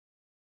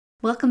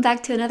Welcome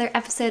back to another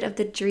episode of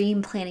the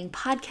Dream Planning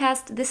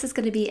Podcast. This is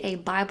going to be a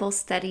Bible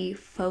study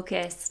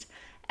focused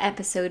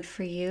episode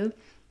for you,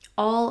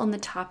 all on the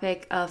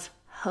topic of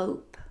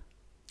hope.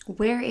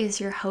 Where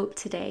is your hope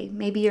today?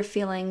 Maybe you're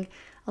feeling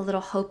a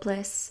little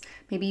hopeless.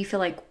 Maybe you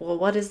feel like, well,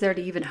 what is there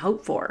to even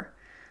hope for?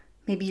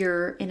 Maybe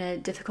you're in a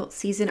difficult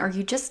season or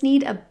you just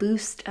need a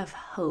boost of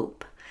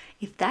hope.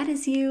 If that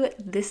is you,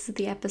 this is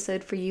the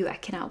episode for you. I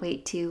cannot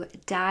wait to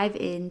dive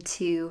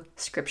into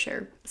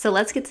scripture. So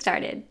let's get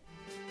started.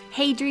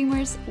 Hey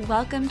dreamers,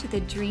 welcome to the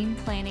Dream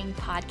Planning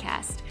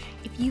Podcast.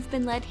 If you've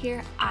been led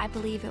here, I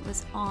believe it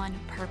was on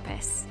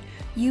purpose.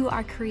 You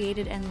are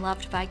created and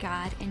loved by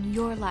God, and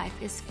your life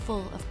is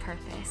full of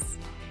purpose.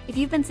 If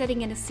you've been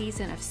sitting in a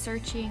season of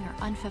searching or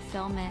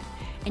unfulfillment,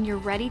 and you're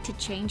ready to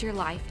change your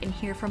life and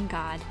hear from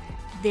God,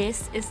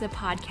 this is the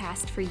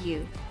podcast for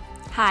you.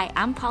 Hi,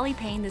 I'm Polly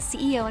Payne, the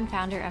CEO and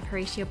founder of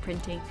Horatio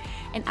Printing,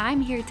 and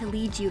I'm here to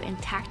lead you in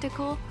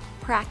tactical,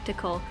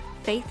 practical,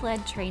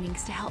 faith-led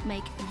trainings to help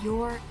make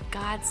your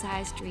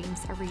God-sized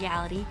dreams a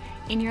reality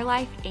in your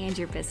life and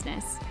your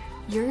business.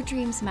 Your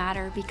dreams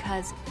matter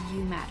because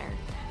you matter.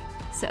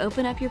 So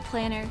open up your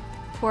planner,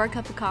 pour a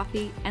cup of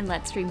coffee, and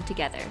let's dream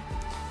together.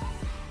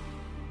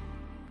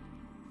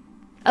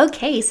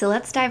 Okay, so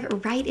let's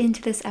dive right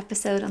into this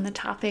episode on the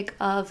topic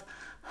of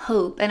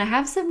hope. And I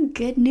have some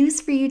good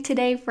news for you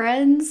today,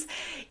 friends.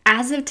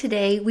 As of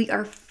today, we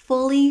are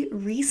fully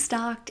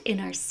restocked in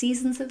our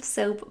Seasons of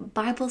Soap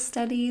Bible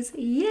studies.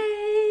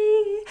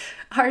 Yay!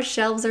 Our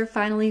shelves are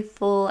finally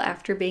full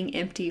after being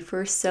empty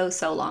for so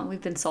long.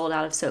 We've been sold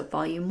out of Soap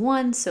Volume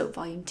 1, Soap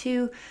Volume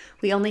 2.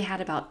 We only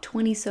had about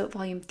 20 Soap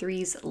Volume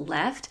 3s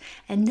left.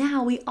 And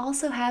now we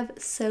also have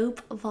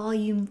Soap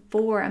Volume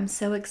 4. I'm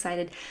so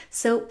excited.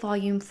 Soap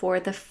Volume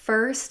 4, the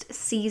first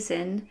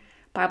season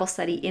Bible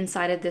study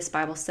inside of this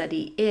Bible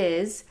study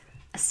is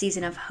a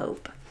season of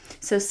hope.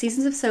 So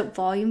Seasons of Soap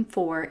Volume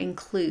 4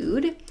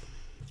 include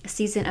a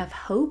season of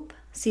hope,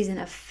 season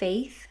of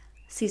faith,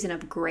 season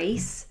of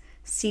grace,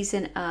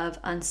 season of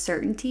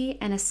uncertainty,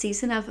 and a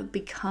season of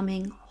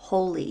becoming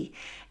holy.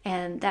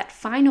 And that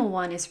final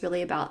one is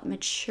really about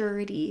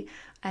maturity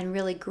and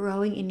really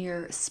growing in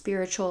your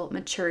spiritual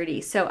maturity.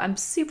 So I'm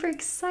super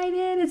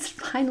excited. It's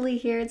finally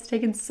here. It's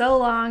taken so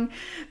long,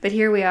 but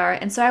here we are.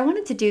 And so I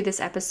wanted to do this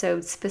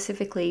episode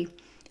specifically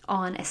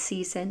on a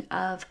season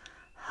of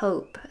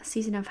hope, a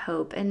season of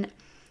hope. And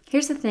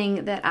here's the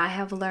thing that I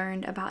have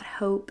learned about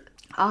hope.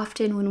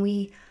 Often when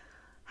we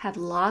have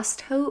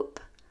lost hope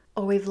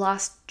or we've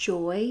lost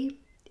joy,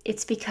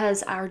 it's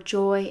because our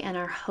joy and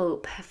our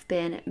hope have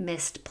been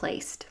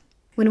misplaced.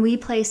 When we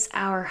place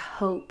our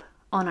hope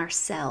on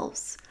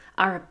ourselves,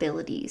 our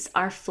abilities,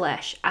 our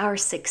flesh, our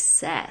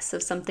success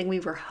of something we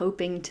were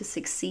hoping to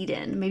succeed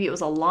in. Maybe it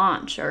was a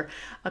launch or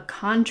a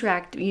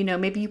contract,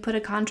 maybe you put a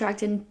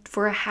contract in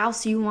for a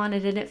house you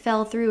wanted and it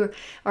fell through,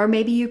 or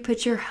maybe you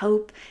put your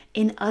hope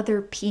in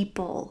other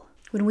people.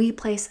 When we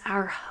place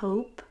our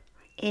hope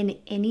in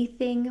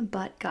anything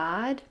but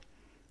God,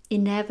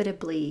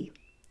 inevitably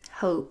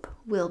hope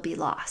will be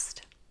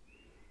lost.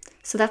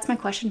 So that's my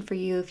question for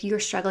you. If you're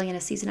struggling in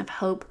a season of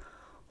hope,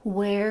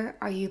 where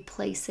are you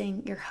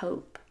placing your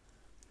hope?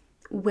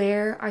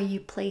 Where are you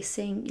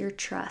placing your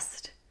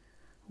trust?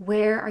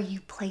 Where are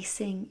you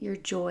placing your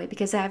joy?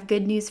 Because I have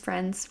good news,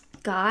 friends.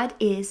 God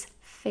is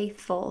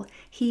faithful.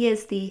 He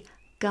is the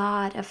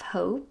God of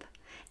hope,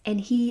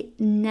 and He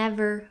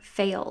never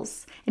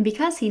fails. And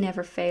because He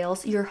never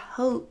fails, your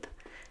hope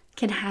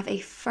can have a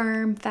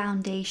firm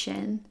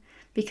foundation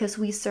because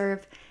we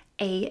serve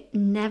a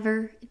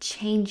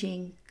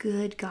never-changing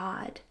good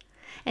God.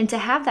 And to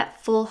have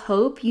that full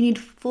hope, you need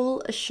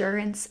full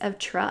assurance of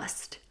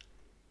trust.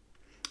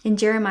 In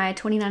Jeremiah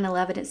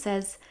 29:11, it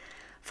says,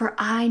 "For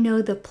I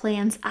know the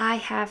plans I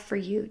have for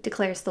you,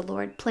 declares the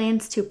Lord,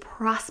 plans to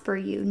prosper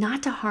you,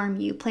 not to harm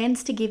you,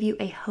 plans to give you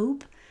a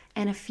hope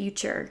and a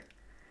future."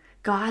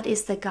 God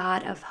is the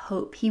God of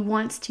hope. He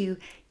wants to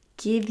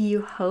give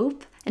you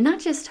hope, and not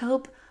just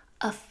hope,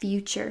 a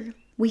future.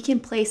 We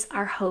can place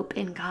our hope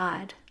in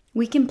God.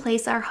 We can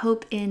place our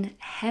hope in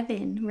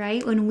heaven,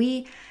 right? When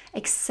we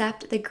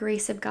accept the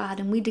grace of God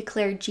and we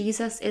declare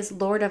Jesus is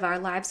Lord of our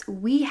lives,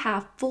 we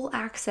have full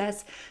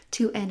access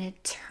to an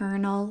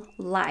eternal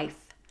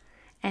life.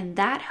 And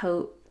that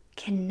hope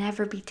can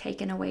never be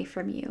taken away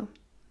from you.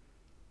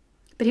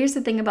 But here's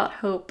the thing about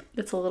hope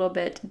that's a little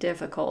bit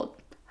difficult.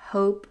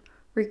 Hope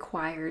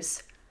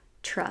requires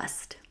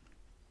trust.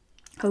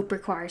 Hope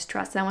requires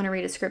trust. And I want to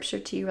read a scripture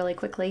to you really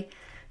quickly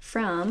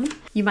from,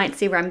 you might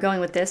see where I'm going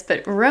with this,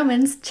 but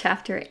Romans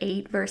chapter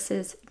 8,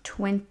 verses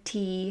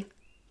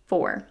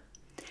 24. And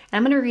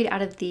I'm going to read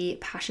out of the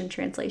Passion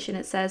Translation.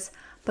 It says,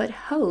 "But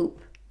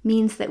hope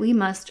means that we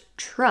must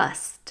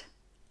trust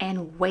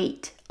and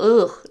wait."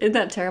 Ugh, isn't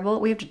that terrible?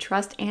 We have to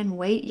trust and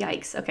wait.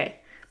 Yikes. Okay,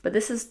 but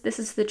this is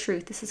the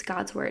truth. This is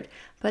God's word.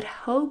 But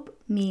hope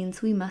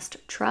means we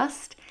must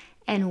trust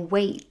and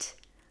wait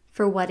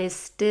for what is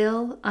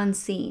still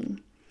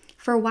unseen.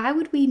 For why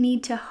would we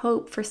need to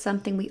hope for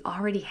something we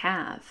already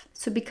have?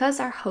 So because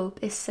our hope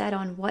is set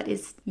on what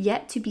is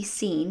yet to be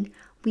seen,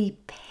 we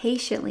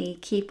patiently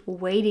keep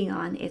waiting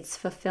on its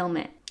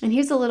fulfillment. And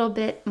here's a little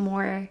bit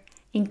more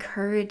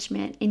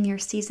encouragement in your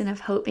season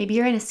of hope. Maybe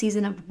you're in a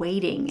season of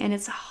waiting and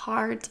it's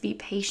hard to be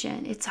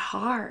patient. It's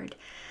hard.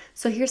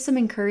 So here's some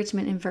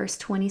encouragement in verse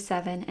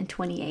 27 and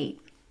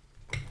 28.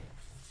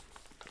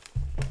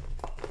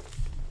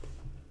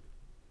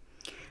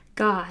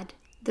 God,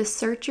 the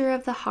searcher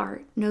of the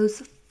heart,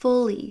 knows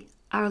fully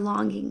our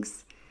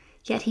longings,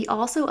 yet he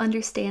also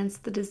understands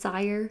the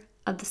desire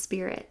of the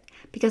Spirit,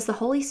 because the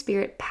Holy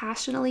Spirit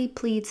passionately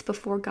pleads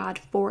before God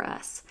for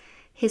us,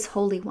 his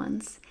holy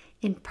ones,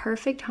 in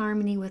perfect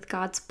harmony with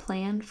God's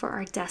plan for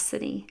our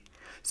destiny.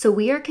 So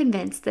we are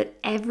convinced that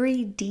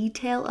every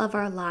detail of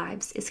our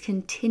lives is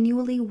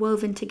continually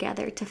woven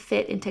together to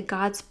fit into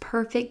God's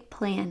perfect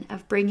plan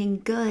of bringing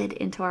good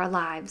into our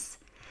lives.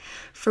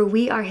 For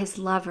we are his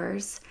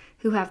lovers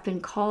who have been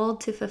called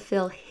to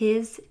fulfill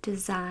his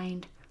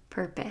designed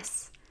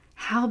purpose.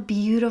 How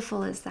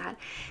beautiful is that?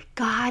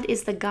 God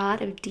is the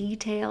God of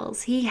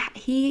details.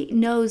 He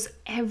knows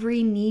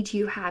every need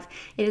you have.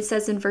 And it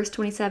says in verse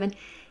 27,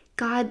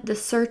 God, the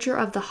searcher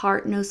of the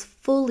heart, knows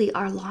fully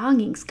our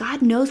longings.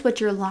 God knows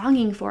what you're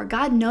longing for.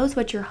 God knows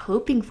what you're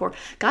hoping for.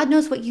 God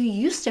knows what you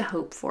used to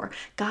hope for.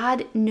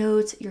 God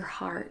knows your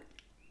heart.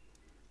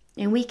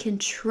 And we can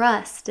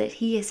trust that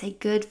he is a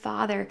good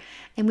father,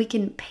 and we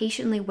can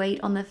patiently wait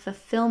on the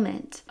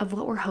fulfillment of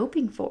what we're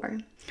hoping for.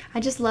 I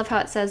just love how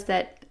it says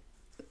that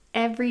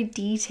every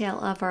detail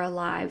of our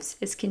lives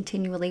is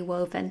continually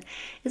woven.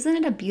 Isn't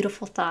it a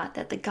beautiful thought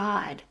that the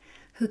God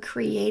who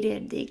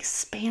created the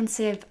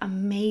expansive,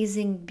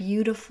 amazing,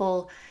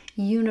 beautiful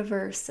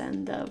universe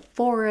and the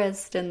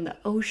forest and the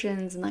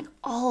oceans and like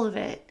all of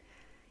it,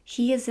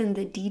 he is in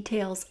the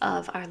details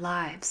of our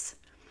lives.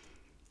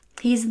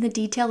 He's in the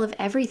detail of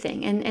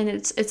everything. And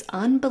it's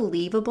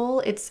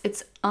unbelievable.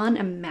 It's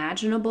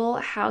unimaginable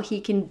how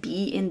he can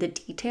be in the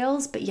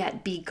details, but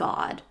yet be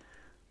God.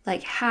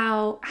 Like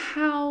how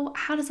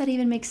does that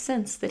even make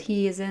sense that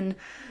he is in,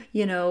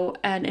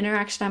 an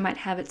interaction I might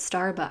have at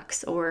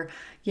Starbucks, or,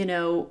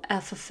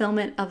 a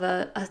fulfillment of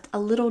a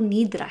little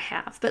need that I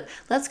have. But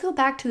let's go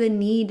back to the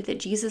need that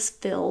Jesus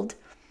filled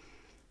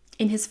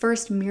in his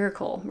first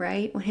miracle,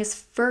 right? When his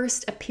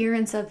first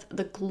appearance of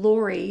the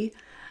glory,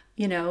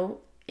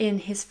 in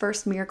his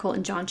first miracle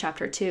in John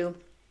chapter 2,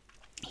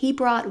 he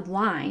brought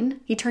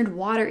wine. He turned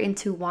water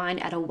into wine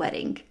at a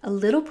wedding. A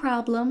little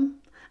problem.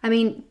 I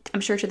mean,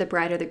 I'm sure to the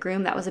bride or the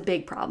groom, that was a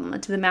big problem.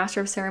 And to the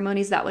master of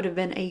ceremonies, that would have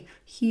been a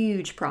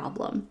huge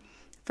problem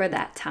for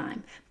that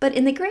time. But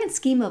in the grand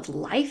scheme of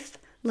life,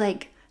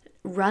 like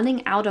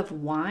running out of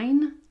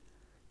wine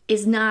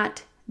is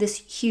not this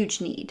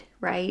huge need,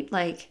 right?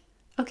 Like,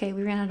 okay,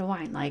 we ran out of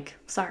wine. Like,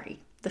 sorry,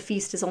 the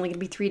feast is only going to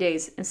be 3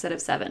 days instead of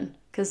 7,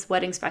 because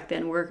weddings back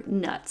then were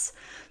nuts.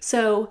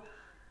 So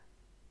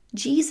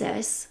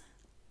Jesus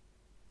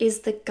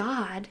is the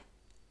God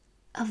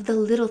of the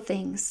little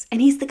things, and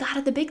he's the God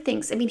of the big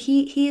things. I mean,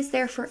 he is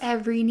there for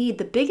every need,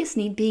 the biggest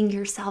need being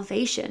your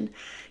salvation,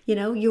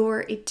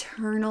 your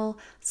eternal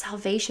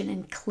salvation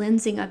and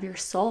cleansing of your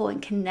soul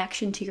and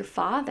connection to your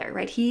Father,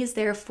 right? He is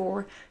there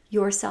for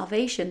your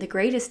salvation, the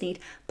greatest need,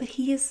 but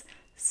he is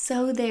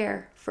so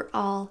there for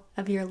all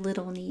of your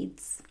little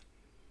needs.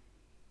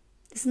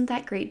 Isn't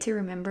that great to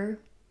remember?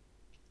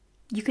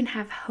 You can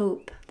have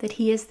hope that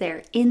he is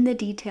there in the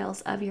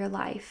details of your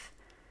life.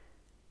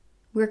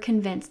 We're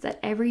convinced that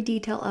every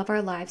detail of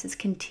our lives is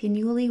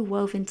continually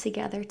woven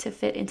together to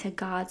fit into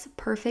God's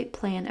perfect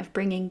plan of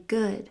bringing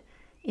good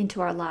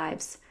into our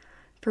lives.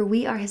 For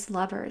we are his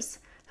lovers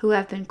who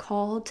have been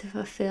called to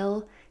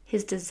fulfill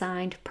his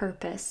designed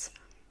purpose.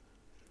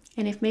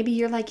 And if maybe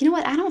you're like,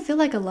 I don't feel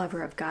like a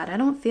lover of God. I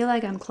don't feel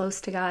like I'm close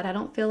to God. I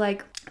don't feel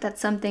like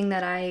that's something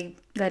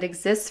that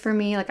exists for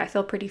me. Like I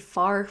feel pretty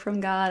far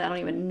from God. I don't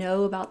even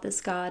know about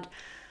this God.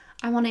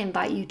 I want to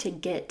invite you to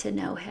get to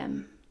know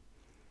him.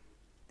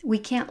 We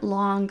can't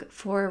long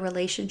for a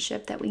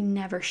relationship that we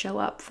never show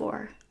up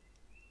for.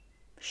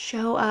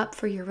 Show up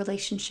for your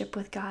relationship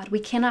with God. We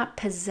cannot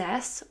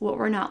possess what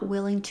we're not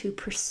willing to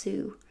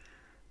pursue.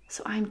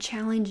 So I'm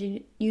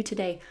challenging you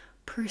today.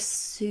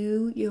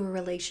 Pursue your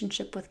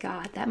relationship with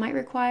God. That might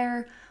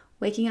require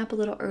waking up a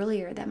little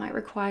earlier. That might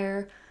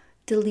require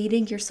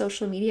deleting your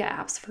social media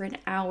apps for an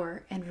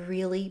hour and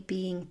really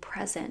being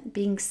present,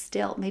 being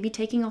still. Maybe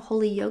taking a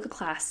holy yoga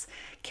class.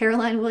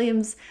 Caroline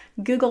Williams,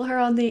 Google her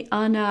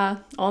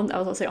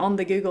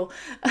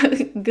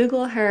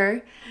Google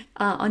her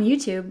on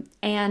YouTube,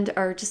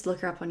 or just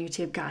look her up on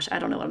YouTube. Gosh, I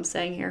don't know what I'm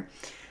saying here.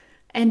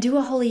 And do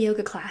a holy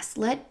yoga class.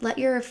 Let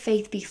your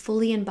faith be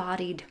fully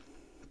embodied.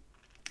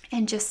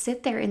 And just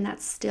sit there in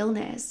that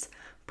stillness.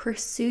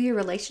 Pursue your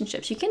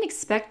relationships. You can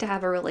expect to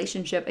have a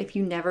relationship if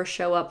you never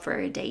show up for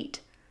a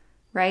date,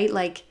 right?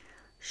 Like,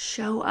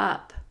 show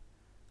up.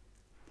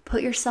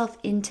 Put yourself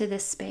into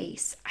this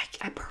space.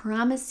 I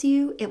promise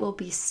you it will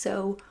be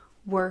so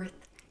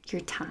worth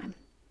your time.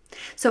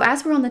 So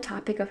as we're on the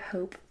topic of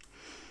hope,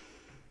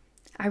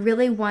 I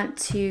really want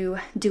to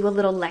do a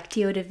little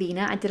Lectio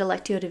Divina. I did a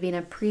Lectio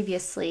Divina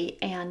previously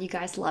and you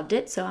guys loved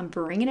it, so I'm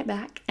bringing it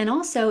back. And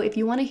also, if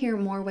you want to hear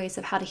more ways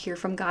of how to hear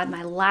from God,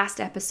 my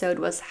last episode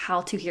was how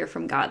to hear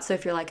from God. So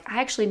if you're like,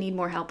 I actually need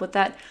more help with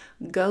that,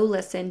 go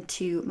listen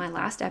to my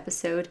last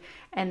episode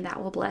and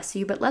that will bless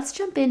you. But let's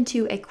jump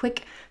into a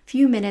quick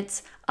few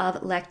minutes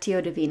of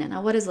Lectio Divina.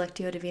 Now, what is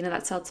Lectio Divina?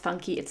 That sounds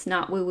funky. It's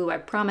not woo-woo, I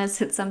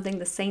promise. It's something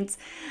the saints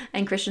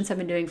and Christians have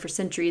been doing for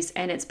centuries,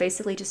 and it's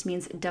basically just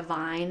means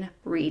divine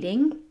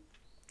reading.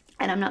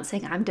 And I'm not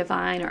saying I'm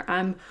divine or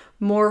I'm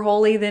more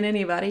holy than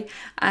anybody.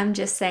 I'm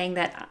just saying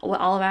that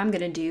all I'm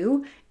going to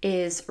do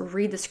is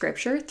read the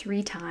scripture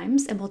 3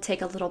 times, and we'll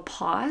take a little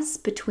pause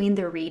between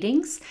the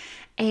readings.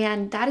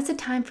 And that is a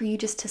time for you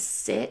just to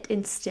sit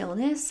in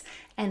stillness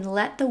and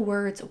let the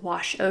words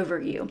wash over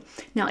you.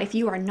 Now, if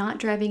you are not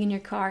driving in your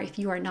car, if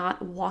you are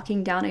not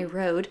walking down a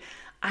road,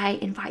 I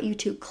invite you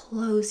to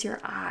close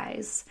your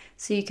eyes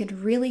so you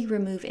can really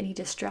remove any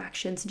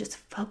distractions and just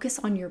focus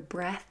on your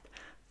breath,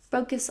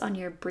 focus on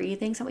your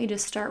breathing. So I want you to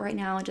start right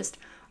now and just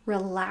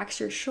relax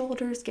your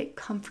shoulders, get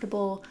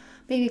comfortable,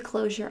 maybe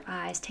close your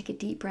eyes, take a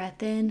deep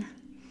breath in.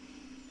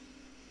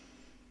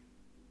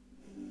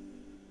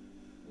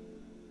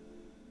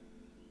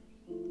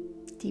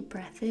 Deep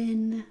breath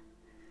in,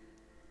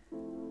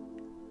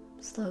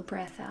 slow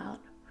breath out.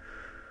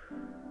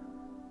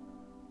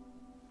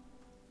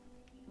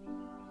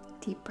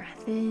 Deep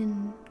breath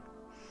in,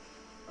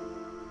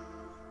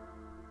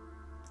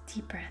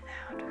 deep breath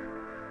out.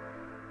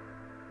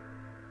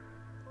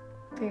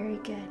 Very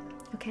good.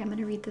 Okay, I'm going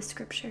to read the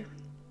scripture.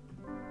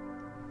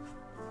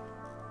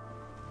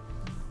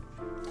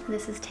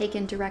 This is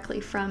taken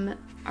directly from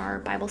our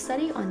Bible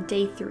study on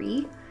day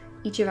 3.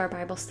 Each of our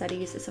Bible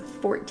studies is a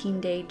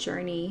 14-day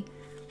journey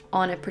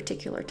on a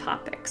particular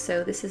topic.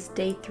 So this is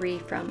day 3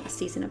 from A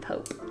Season of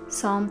Hope.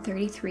 Psalm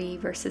 33,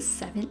 verses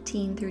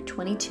 17 through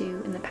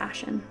 22 in the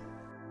Passion.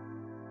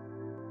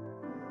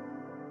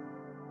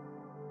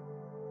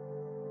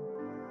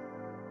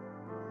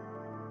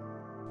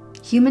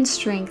 Human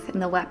strength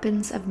and the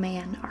weapons of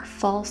man are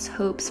false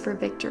hopes for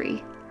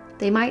victory.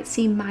 They might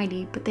seem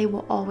mighty, but they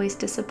will always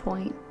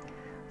disappoint.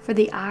 For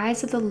the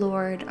eyes of the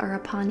Lord are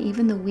upon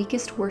even the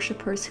weakest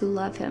worshipers who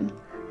love him,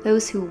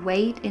 those who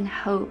wait in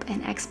hope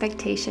and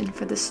expectation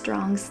for the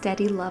strong,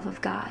 steady love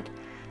of God.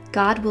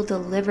 God will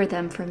deliver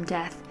them from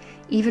death,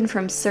 even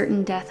from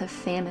certain death of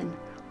famine,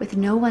 with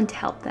no one to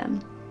help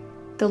them.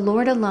 The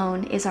Lord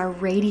alone is our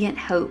radiant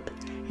hope,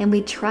 and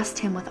we trust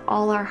him with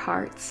all our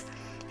hearts.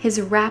 His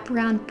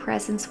wraparound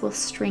presence will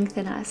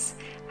strengthen us.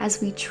 As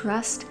we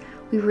trust,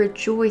 we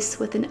rejoice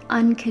with an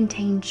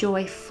uncontained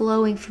joy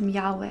flowing from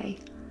Yahweh.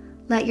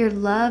 Let your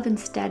love and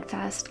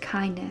steadfast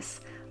kindness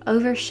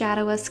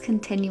overshadow us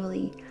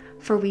continually,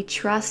 for we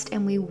trust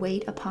and we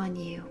wait upon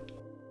you.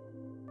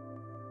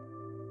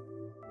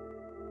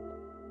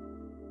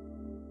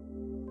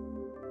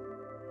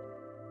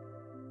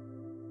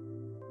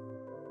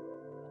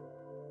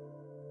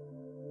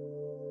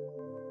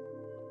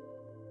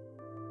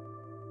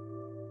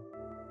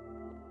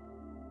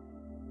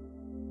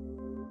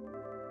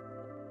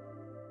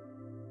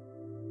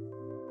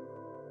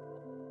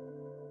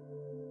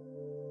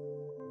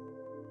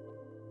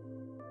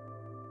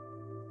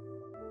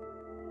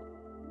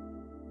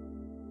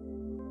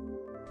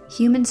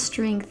 Human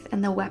strength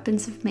and the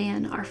weapons of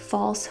man are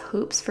false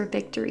hopes for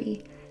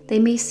victory. They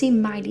may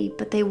seem mighty,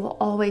 but they will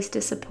always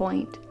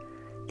disappoint.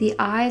 The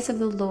eyes of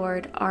the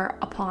Lord are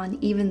upon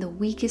even the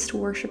weakest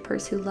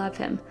worshipers who love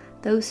him,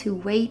 those who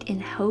wait in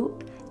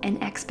hope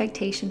and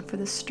expectation for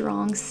the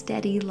strong,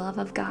 steady love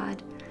of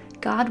God.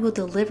 God will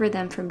deliver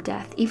them from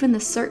death, even the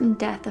certain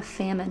death of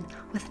famine,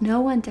 with no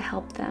one to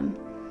help them.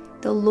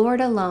 The Lord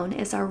alone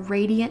is our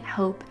radiant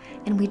hope,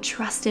 and we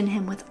trust in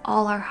him with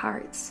all our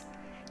hearts.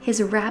 His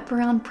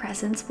wraparound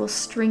presence will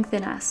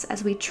strengthen us.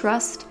 As we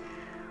trust,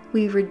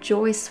 we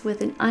rejoice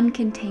with an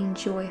uncontained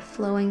joy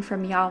flowing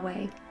from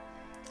Yahweh.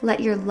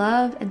 Let your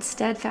love and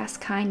steadfast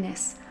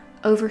kindness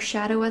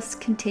overshadow us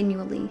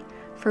continually,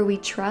 for we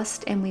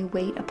trust and we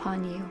wait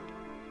upon you.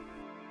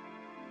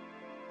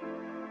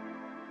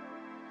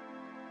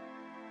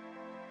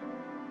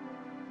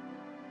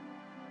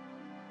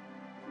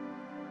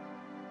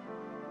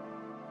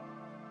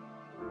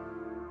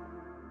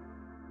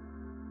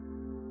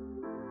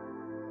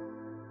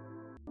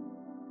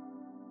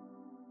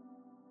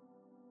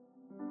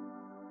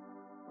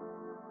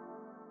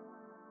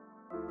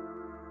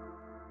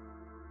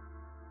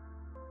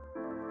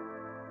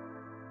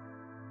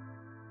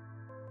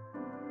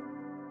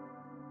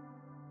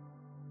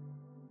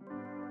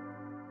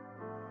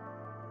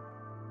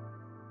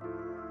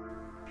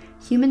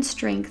 Human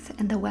strength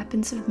and the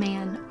weapons of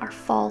man are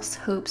false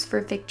hopes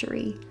for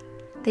victory.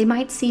 They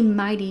might seem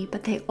mighty,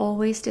 but they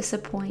always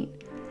disappoint.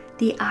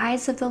 The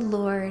eyes of the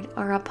Lord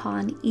are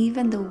upon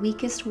even the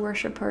weakest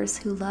worshipers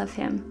who love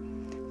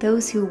him,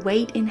 those who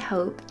wait in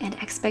hope and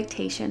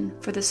expectation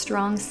for the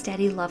strong,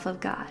 steady love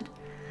of God.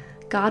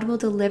 God will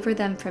deliver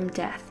them from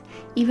death,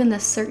 even the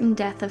certain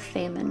death of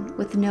famine,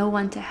 with no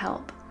one to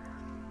help.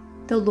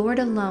 The Lord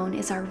alone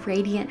is our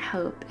radiant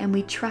hope, and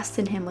we trust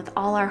in Him with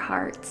all our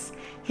hearts.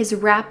 His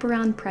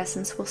wraparound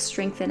presence will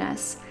strengthen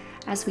us.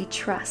 As we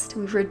trust,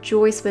 we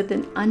rejoice with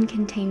an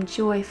uncontained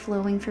joy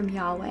flowing from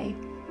Yahweh.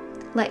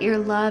 Let your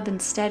love and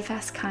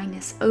steadfast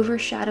kindness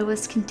overshadow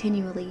us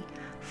continually,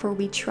 for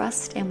we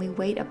trust and we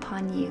wait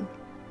upon you.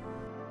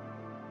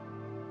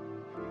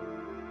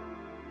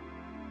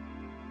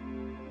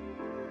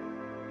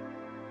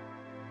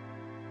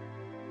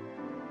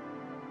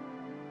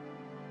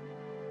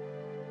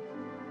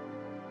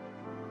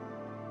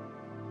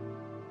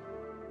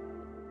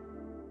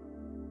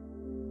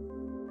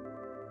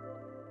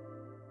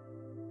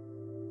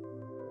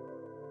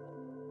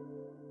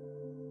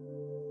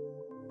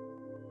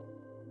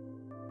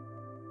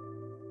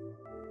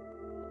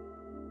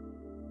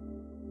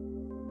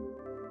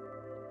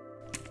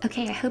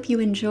 Okay, I hope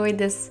you enjoyed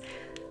this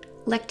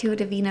Lectio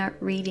Divina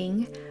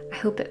reading. I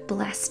hope it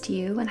blessed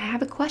you. And I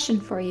have a question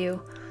for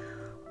you.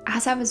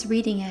 As I was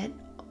reading it,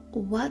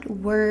 what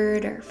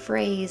word or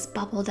phrase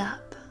bubbled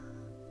up?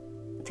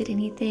 Did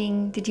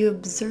you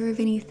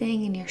observe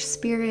anything in your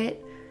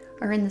spirit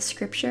or in the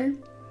scripture?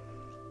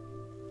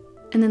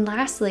 And then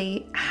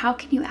lastly, how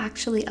can you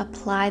actually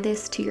apply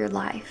this to your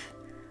life?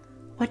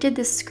 What did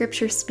this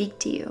scripture speak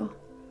to you?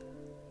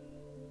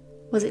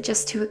 Was it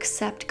just to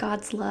accept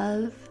God's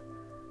love?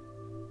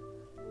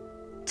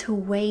 To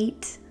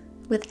wait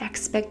with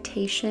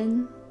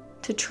expectation,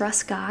 to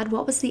trust God?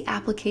 What was the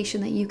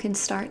application that you can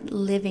start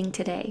living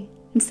today?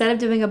 Instead of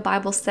doing a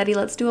Bible study,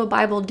 let's do a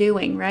Bible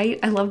doing, right?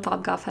 I love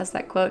Bob Goff has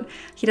that quote.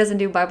 He doesn't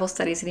do Bible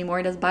studies anymore,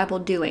 he does Bible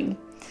doing.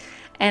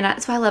 And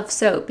that's why I love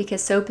SOAP,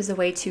 because SOAP is a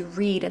way to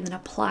read and then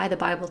apply the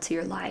Bible to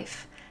your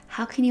life.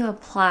 How can you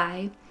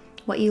apply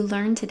what you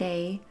learned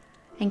today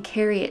and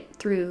carry it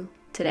through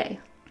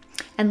today?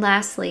 And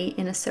lastly,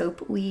 in a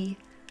SOAP, we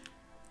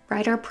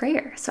write our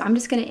prayer. So I'm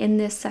just going to end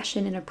this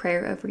session in a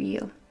prayer over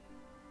you.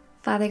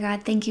 Father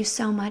God, thank you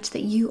so much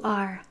that you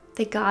are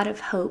the God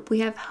of hope. We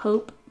have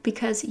hope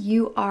because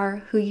you are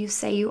who you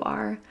say you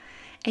are,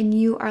 and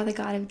you are the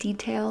God of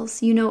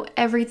details. You know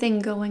everything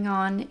going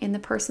on in the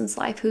person's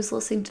life who's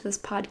listening to this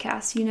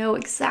podcast. You know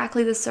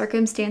exactly the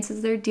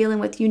circumstances they're dealing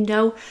with. You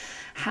know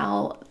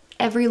how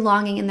every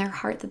longing in their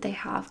heart that they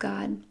have,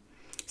 God.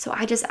 So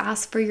I just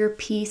ask for your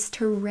peace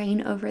to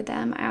reign over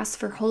them. I ask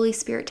for Holy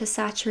Spirit to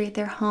saturate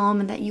their home,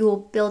 and that you will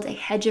build a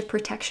hedge of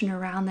protection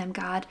around them,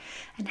 God,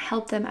 and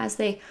help them as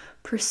they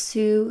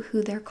pursue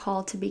who they're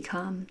called to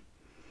become.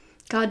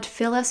 God,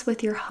 fill us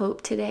with your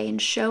hope today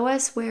and show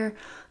us where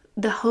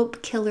the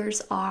hope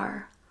killers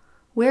are.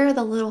 Where are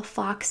the little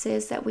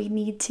foxes that we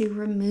need to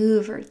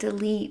remove or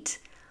delete?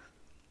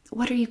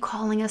 What are you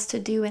calling us to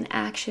do in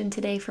action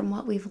today from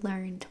what we've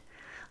learned?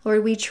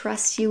 Lord, we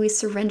trust you. We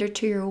surrender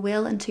to your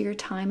will and to your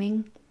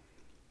timing.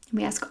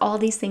 We ask all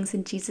these things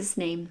in Jesus'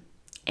 name.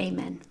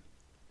 Amen.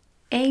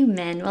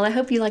 Amen. Well, I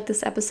hope you liked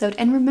this episode.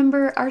 And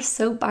remember, our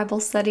SOAP Bible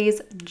studies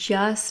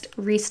just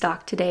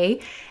restocked today,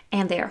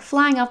 and they are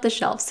flying off the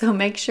shelf. So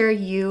make sure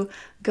you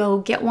go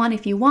get one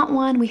if you want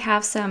one. We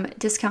have some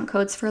discount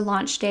codes for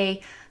launch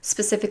day,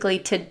 specifically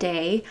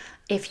today.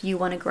 If you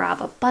want to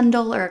grab a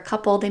bundle or a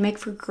couple, they make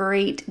for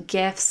great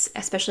gifts,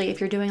 especially if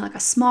you're doing like a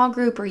small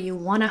group or you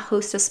want to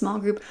host a small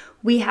group.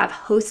 We have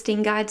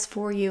hosting guides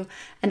for you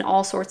and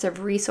all sorts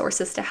of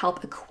resources to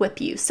help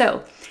equip you.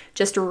 So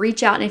just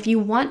reach out. And if you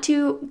want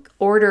to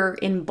order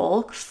in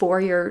bulk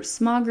for your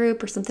small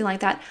group or something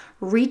like that,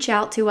 reach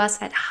out to us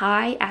at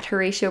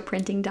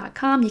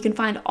hi@HoratioPrinting.com. You can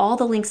find all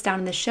the links down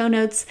in the show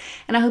notes.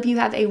 And I hope you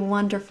have a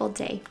wonderful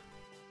day.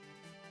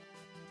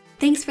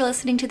 Thanks for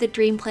listening to the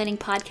Dream Planning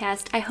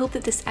Podcast. I hope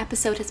that this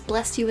episode has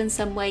blessed you in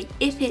some way.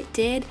 If it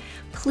did,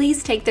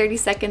 please take 30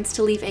 seconds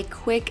to leave a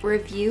quick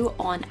review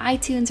on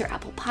iTunes or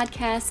Apple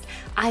Podcasts.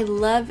 I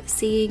love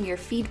seeing your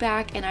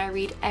feedback, and I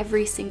read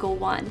every single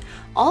one.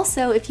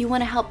 Also, if you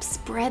want to help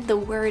spread the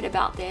word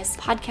about this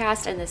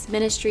podcast and this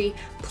ministry,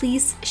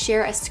 please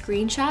share a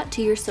screenshot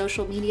to your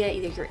social media,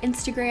 either your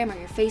Instagram or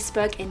your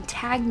Facebook, and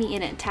tag me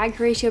in it. Tag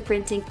Horatio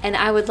Printing, and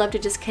I would love to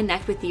just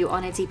connect with you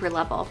on a deeper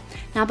level.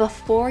 Now,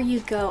 before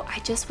you go, I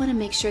just want to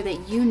make sure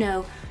that you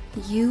know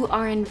you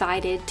are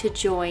invited to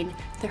join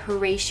the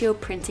Horatio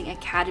Printing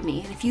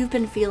Academy. And if you've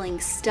been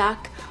feeling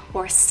stuck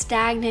or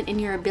stagnant in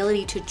your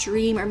ability to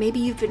dream, or maybe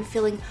you've been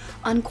feeling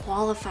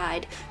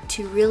unqualified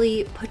to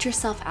really put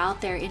yourself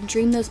out there and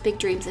dream those big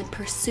dreams and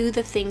pursue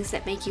the things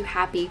that make you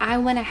happy, I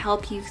want to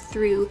help you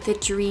through the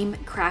Dream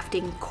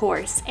Crafting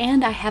course.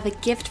 And I have a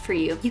gift for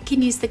you. You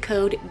can use the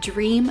code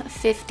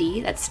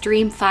DREAM50, that's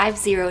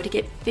DREAM50, to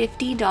get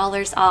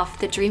 $50 off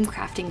the Dream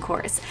Crafting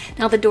course.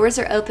 Now the doors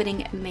are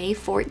opening May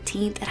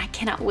 14th. It I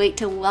cannot wait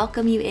to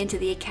welcome you into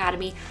the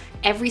Academy.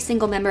 Every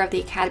single member of the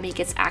Academy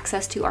gets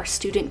access to our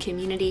student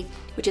community,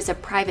 which is a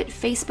private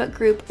Facebook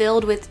group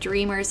filled with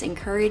dreamers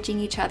encouraging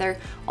each other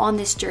on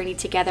this journey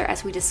together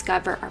as we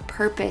discover our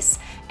purpose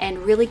and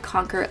really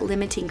conquer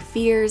limiting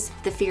fears,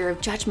 the fear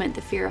of judgment,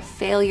 the fear of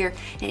failure,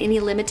 and any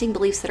limiting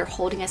beliefs that are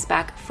holding us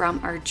back from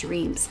our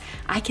dreams.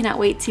 I cannot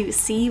wait to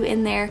see you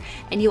in there,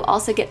 and you'll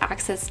also get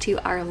access to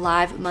our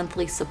live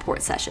monthly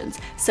support sessions.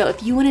 So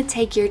if you want to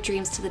take your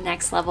dreams to the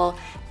next level,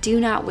 do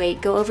not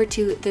wait. Go over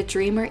to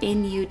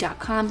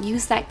thedreamerinyou.com,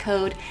 use that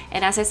code,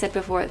 and as I said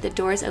before, the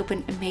doors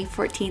open May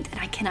 14th,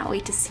 and I cannot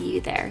wait to see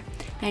you there.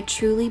 And I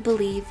truly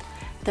believe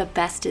the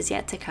best is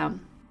yet to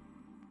come.